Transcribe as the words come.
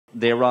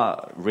There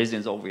are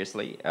reasons,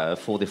 obviously,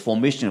 for the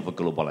formation of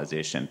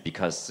globalization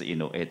because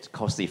it's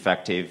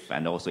cost-effective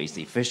and also it's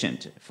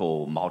efficient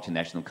for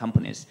multinational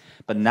companies.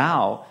 But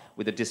now,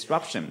 with the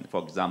disruption,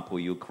 for example,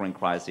 Ukraine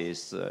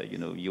crisis,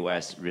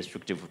 U.S.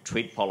 restrictive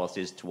trade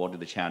policies toward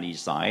the Chinese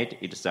side,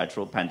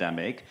 etc.,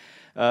 pandemic.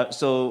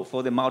 So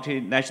for the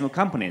multinational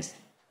companies,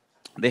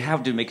 they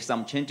have to make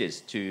some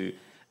changes to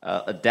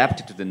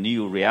adapt to the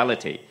new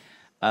reality.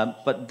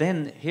 But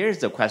then here's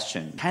the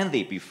question: can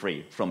they be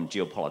free from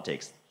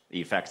geopolitics? The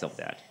effects of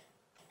that?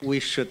 We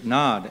should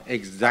not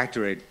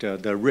exaggerate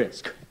the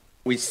risk.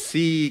 We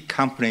see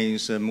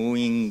companies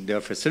moving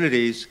their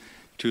facilities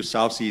to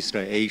Southeast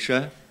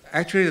Asia.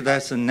 Actually,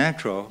 that's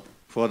natural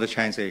for the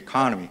Chinese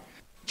economy.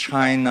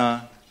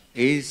 China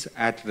is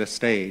at the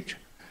stage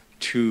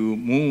to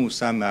move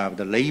some of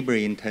the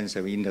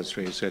labor-intensive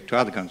industries to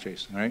other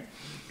countries, right?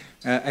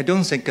 I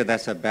don't think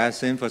that's a bad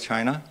thing for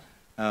China.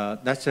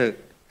 That's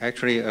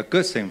actually a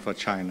good thing for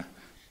China,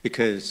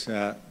 because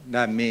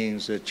that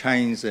means the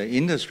Chinese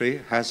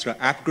industry has to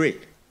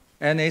upgrade.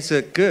 And it's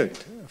good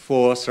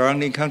for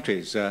surrounding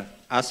countries,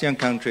 ASEAN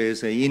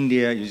countries,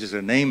 India, you just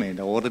name it,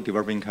 all the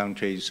developing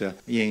countries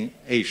in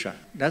Asia.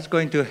 That's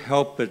going to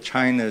help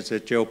China's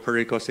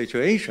geopolitical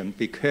situation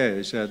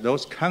because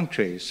those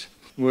countries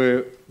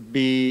will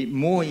be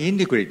more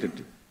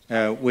integrated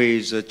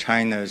with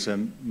China's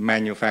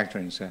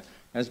manufacturing.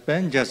 As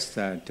Ben just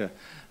said,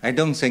 I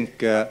don't think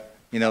there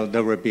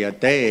will be a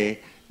day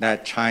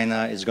that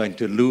China is going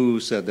to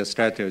lose the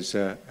status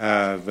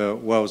of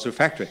world's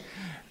factory.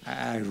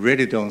 I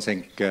really don't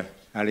think,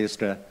 at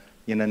least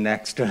in the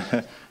next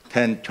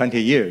 10,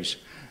 20 years,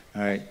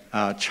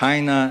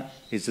 China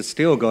is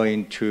still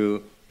going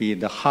to be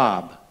the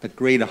hub, the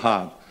great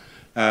hub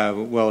of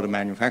world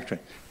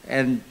manufacturing.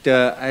 And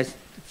I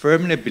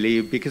firmly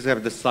believe because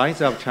of the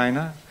size of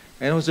China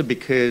and also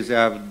because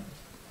of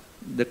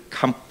the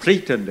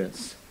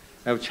completeness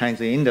of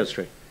Chinese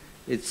industry,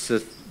 it's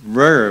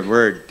very,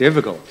 very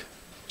difficult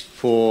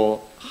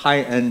for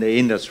high-end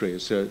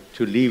industries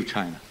to leave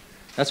China.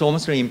 That's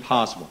almost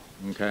impossible,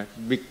 okay?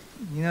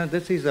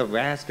 This is a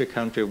vast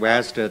country,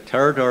 vast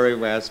territory,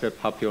 vast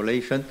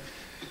population,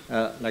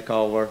 like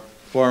our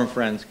foreign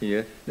friends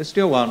here. They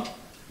still want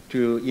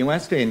to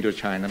invest into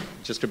China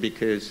just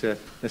because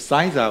the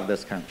size of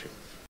this country.